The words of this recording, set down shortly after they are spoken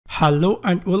Hello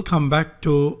and welcome back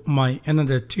to my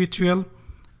another tutorial.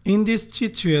 In this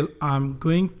tutorial I'm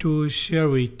going to share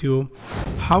with you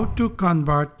how to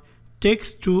convert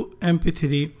text to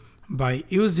MP3 by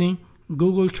using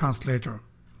Google Translator.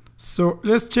 So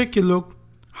let's take a look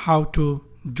how to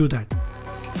do that.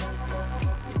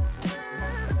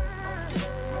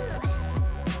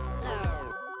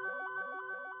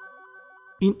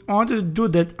 In order to do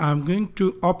that, I'm going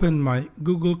to open my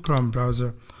Google Chrome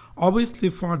browser. Obviously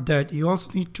for that you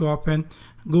also need to open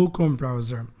Google Chrome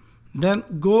browser. Then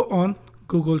go on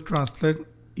Google Translate.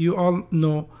 You all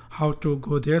know how to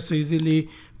go there. So easily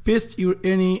paste your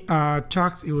any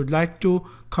text you would like to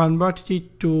convert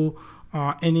it to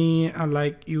any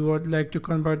like you would like to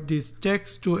convert this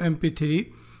text to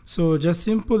MP3. So just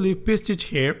simply paste it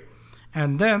here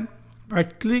and then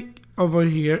right click over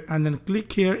here and then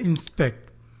click here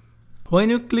inspect. When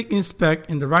you click inspect,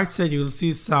 in the right side you will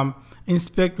see some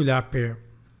inspect will appear.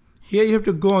 Here you have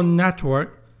to go on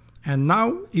network and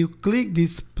now you click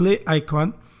this play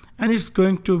icon and it's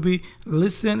going to be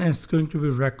listen and it's going to be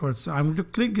record. So I'm going to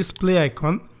click this play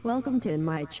icon. Welcome to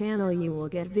my channel. You will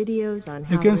get videos on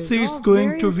how you can see it's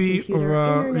going to be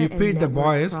repeat the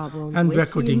voice and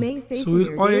recording. So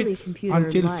we'll wait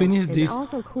until finish this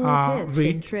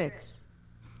read. You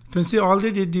can see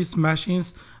already these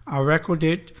machines are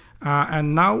recorded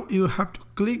and now you have to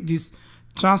click this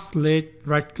translate,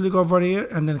 right click over here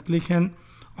and then click and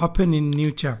open in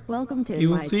new tab. Welcome to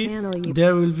you will see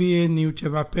there will be a new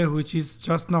tab up here which is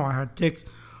just now I had text.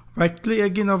 Right click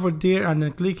again over there and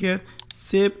then click here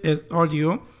save as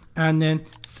audio and then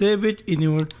save it in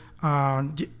your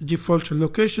default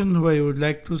location where you would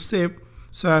like to save.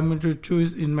 So I'm going to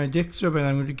choose in my desktop and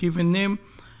I'm going to give a name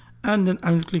and then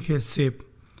I'm going to click here save.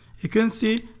 You can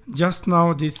see just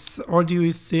now this audio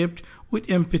is saved with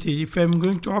Mp3. If I'm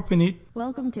going to open it,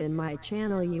 welcome to my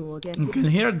channel. You will get. You can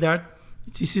hear that.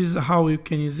 This is how you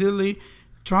can easily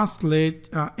translate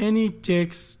any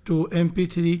text to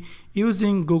Mp3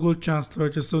 using Google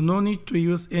Translator. So no need to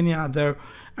use any other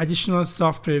additional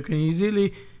software. You can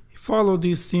easily follow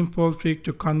this simple trick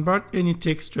to convert any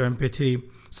text to Mp3.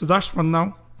 So that's for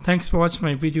now. Thanks for watching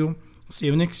my video. See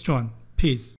you next one.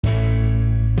 Peace.